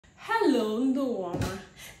Hello, Ndoma.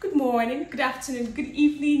 Good morning, good afternoon, good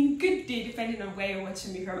evening, good day, depending on where you're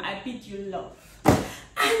watching me from. I bid you love.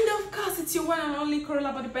 And of course, it's your one and only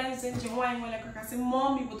Corolla Body Benson, your wine,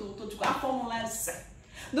 Mommy Wotowotochukw,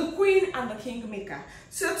 the Queen and the Kingmaker.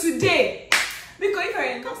 So today, because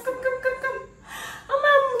if come.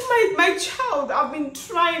 My child, I've been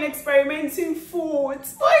trying experimenting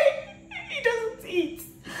foods, but he doesn't eat.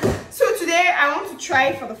 So today I want to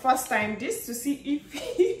try for the first time this to see if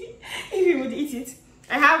if he would eat it.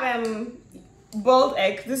 I have boiled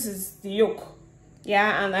egg. This is the yolk,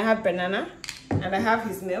 yeah, and I have banana, and I have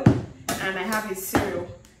his milk, and I have his cereal.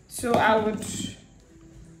 So I would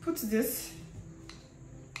put this,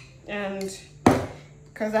 and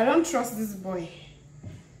because I don't trust this boy,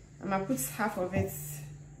 I'm gonna put half of it.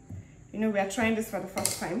 You know, we are trying this for the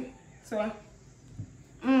first time, so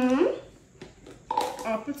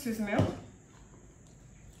I'll put his milk.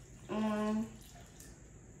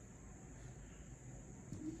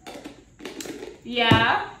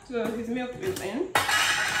 Yeah, so his milk is in.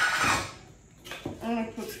 I'm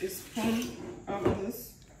gonna put a spoon of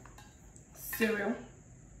this cereal.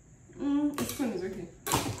 A spoon is okay.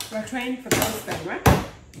 We're trying for the first time, right?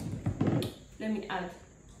 Let me add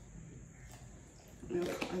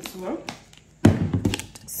milk as well.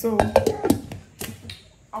 So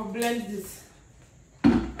I'll blend this.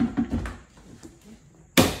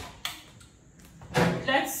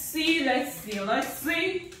 Let's see. I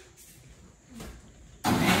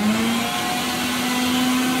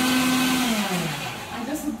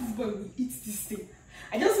just hope this boy will eat this thing.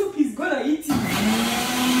 I just hope he's gonna eat it.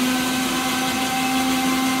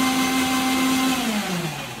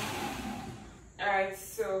 Alright,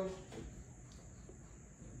 so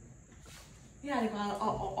yeah,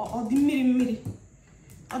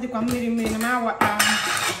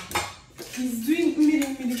 he's doing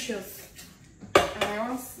miri shows. And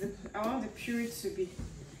I want the puree to be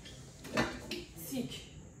thick.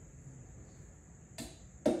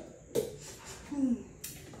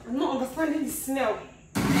 I'm not understanding the smell.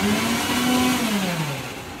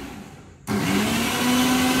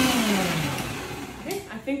 Okay,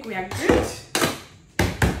 I think we are good.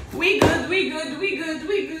 We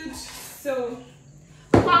good. So,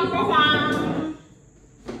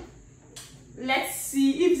 let's see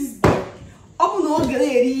if this boy. Oh no,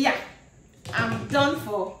 I'm done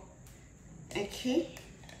for. Okay.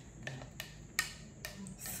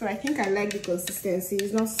 So I think I like the consistency.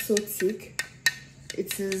 It's not so thick.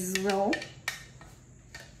 It is well.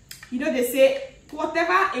 You know, they say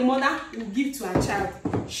whatever a mother will give to her child,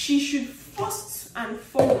 she should first and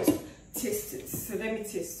foremost taste it. So let me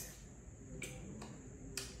taste.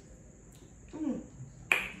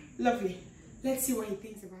 Lovely. Let's see what he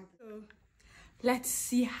thinks about it. So let's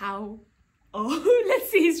see how. Oh, let's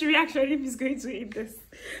see his reaction if he's going to eat this.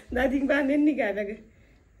 Nothing bad, any guy.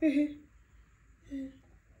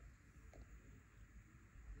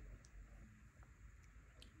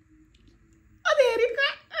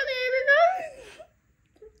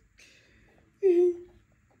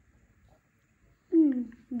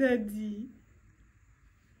 Daddy.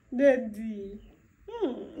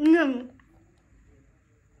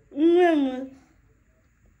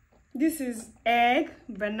 This is egg,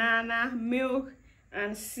 banana, milk,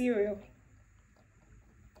 and cereal.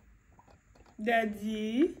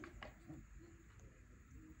 Daddy.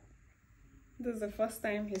 This is the first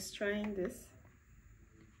time he's trying this.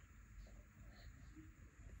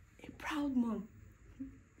 A proud mom.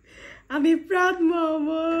 I'm a proud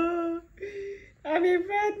mama. I'm a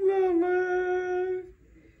proud mama.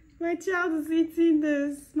 My child is eating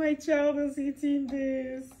this. My child is eating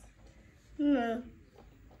this. No.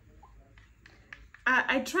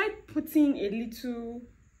 I tried putting a little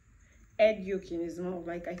egg yolk in his mouth,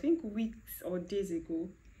 like I think weeks or days ago.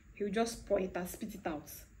 He'll just pour it and spit it out.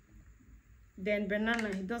 Then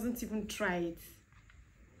banana, he doesn't even try it.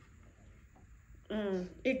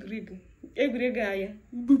 Egg rig. Egg regaya.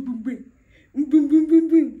 Boom boom boom. Boom boom boom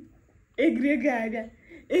boom. Egg regaya.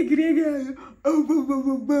 Egg regaya. Oh boom boom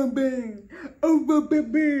boom boom bang. Oh boom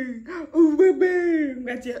boom bang. Oh boom bang.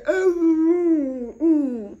 That's it.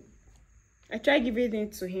 Oh. I tried giving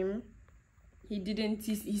it to him. He didn't.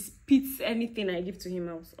 He spits anything I give to him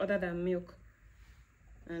else other than milk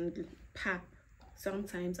and pap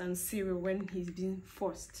sometimes and cereal when he's being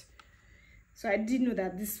forced. So I didn't know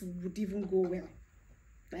that this would even go well.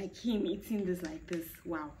 Like him eating this like this.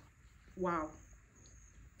 Wow.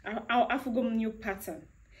 I forgot my new pattern.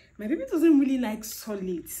 My baby doesn't really like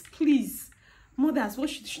solids. Please, mothers, what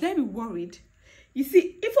should I be worried? You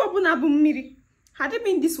see, if Obunabu Miri had it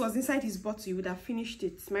been this was inside his bottle, he would have finished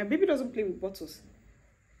it. My baby doesn't play with bottles.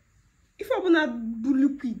 if I want to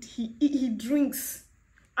liquid, he drinks.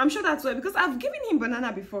 I'm sure that's why, because I've given him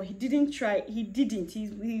banana before. He didn't try.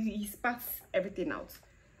 He spat everything out.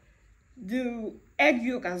 The egg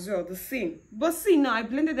yolk as well, the same. But see, now I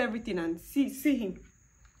blended everything and see him.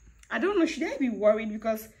 I don't know, should I be worried?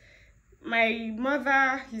 Because my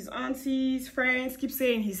mother, his aunties, friends keep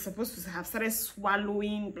saying he's supposed to have started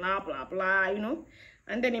swallowing, blah blah blah, you know.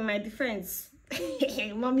 And then in my defense,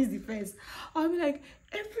 mommy's defense, I'll be like,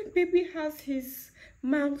 every baby has his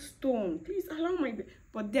milestone. Please allow my baby.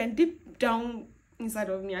 But then deep down inside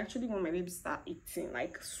of me, I actually want my baby to start eating,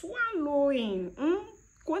 like swallowing.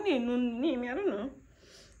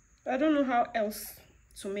 I don't know how else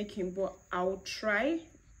to make him, but I'll try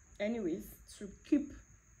anyways to keep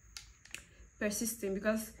persisting,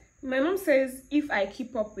 because my mom says if I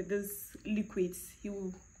keep up with these liquids, he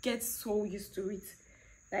will get so used to it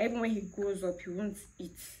that even when he grows up, he won't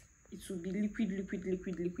eat. It will be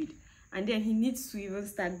liquid, and then he needs to even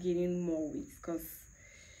start gaining more weight, because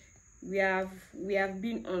we have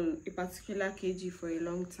been on a particular kg for a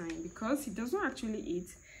long time, because he doesn't actually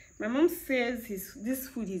eat. My mom says this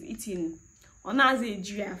food he's eating on as a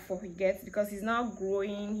GR for he gets, because he's now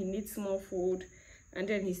growing, he needs more food, and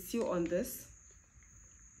then he's still on this.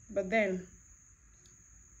 But then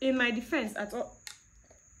in my defense, at all,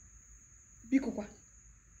 biko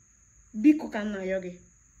na yoge.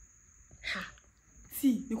 Ha,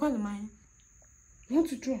 see, you call the mine. You want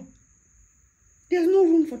to throw? There's no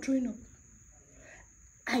room for throwing up.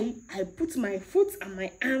 I put my foot and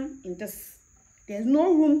my arm in this. There's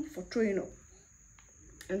no room for throwing up.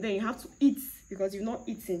 And then you have to eat, because you're not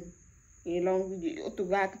eating in a long video.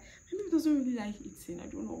 Maybe he doesn't really like eating. I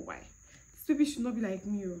don't know why. This baby should not be like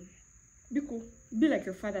me. Because be like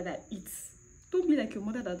your father that eats. Don't be like your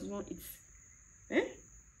mother that does not eat. Eh?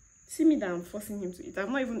 See me that I'm forcing him to eat.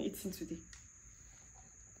 I'm not even eating today.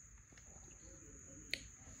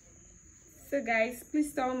 So guys,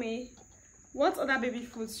 please tell me, what other baby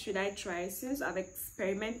foods should I try, since I've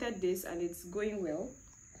experimented this and it's going well?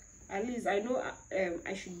 At least I know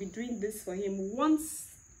I should be doing this for him once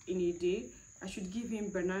in a day. I should give him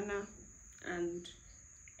banana and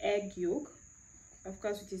egg yolk, of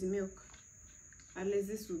course with his milk. At least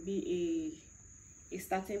this will be a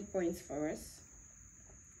starting point for us.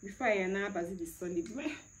 Before I announce the solid,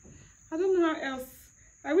 I don't know how else.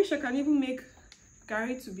 I wish I can even make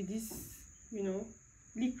gari to be this, you know,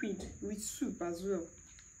 liquid with soup as well.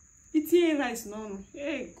 Eating rice, no.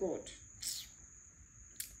 Hey God.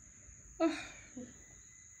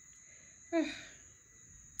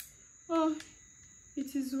 Oh,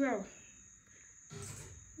 it is well.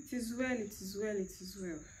 It is well, it is well, it is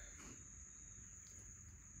well.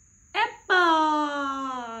 Epa!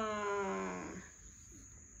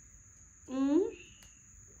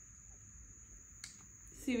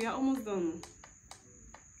 See, we are almost done.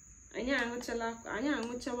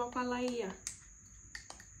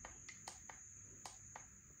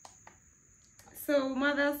 So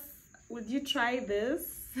mothers, would you try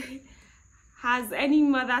this? Has any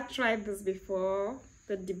mother tried this before?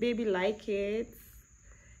 Did the baby like it?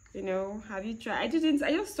 You know, have you tried?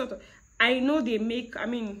 I just thought of, I know they make, I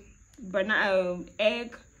mean, banana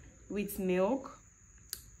egg with milk,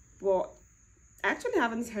 but I actually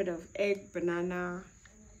haven't heard of egg, banana,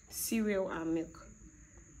 cereal and milk.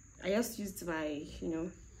 I just used my, you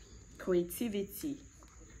know, creativity,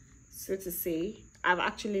 so to say. I've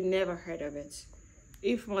actually never heard of it.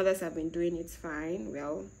 If mothers have been doing it, fine.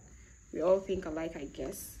 Well, we all think alike, I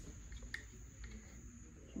guess.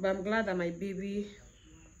 But I'm glad that my baby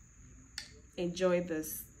enjoyed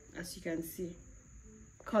this, as you can see.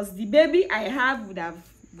 Because the baby I have would have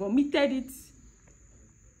vomited it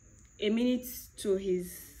a minute to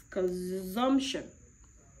his consuming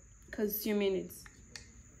it.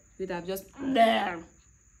 Would have just there.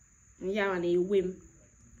 Yeah, and a whim.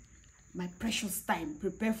 My precious time,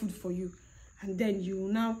 prepare food for you, and then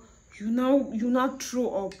you now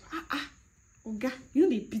throw up. Oga, you know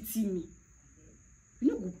they pity me. You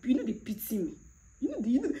know they pity me. You know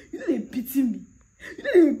they pity me. You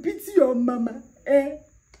know they pity your mama. You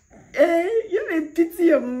know they pity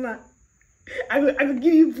your mama. I will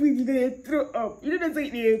give you food. You know they throw up. You know they say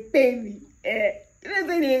they pay me. You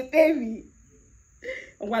know they pay me.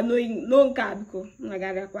 No because I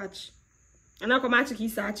got watch. And I come at you,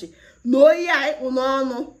 no, yeah,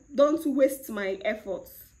 no, don't waste my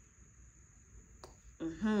efforts.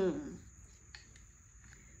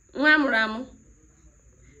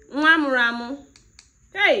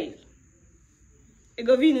 Hey,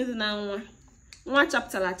 Egovini is now one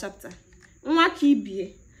chapter. Nwa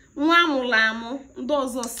kibie, nwa mulamo,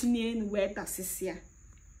 ndozo sinye nuweta sisia.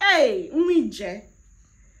 Hey, nwije.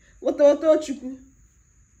 Wotowotochukw.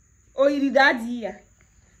 O yiri daddy ya.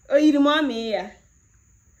 O yiri mommy ya.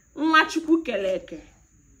 Nwa Chukwu keleke.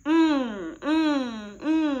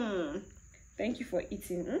 Thank you for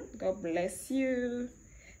eating. God bless you.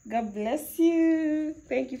 God bless you.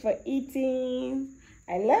 Thank you for eating.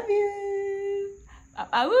 I love you.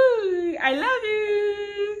 I love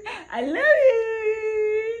you. I love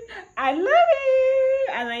you. I love you.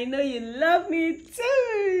 And I know you love me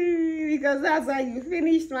too. Because that's how you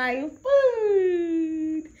finished my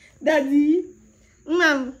food. Daddy.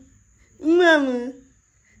 Mama. Mama.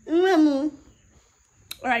 Mama.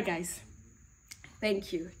 Alright, guys.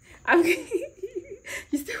 Thank you.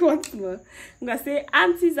 You still want more? I'm gonna say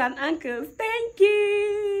aunties and uncles, thank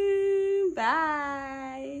you. Bye.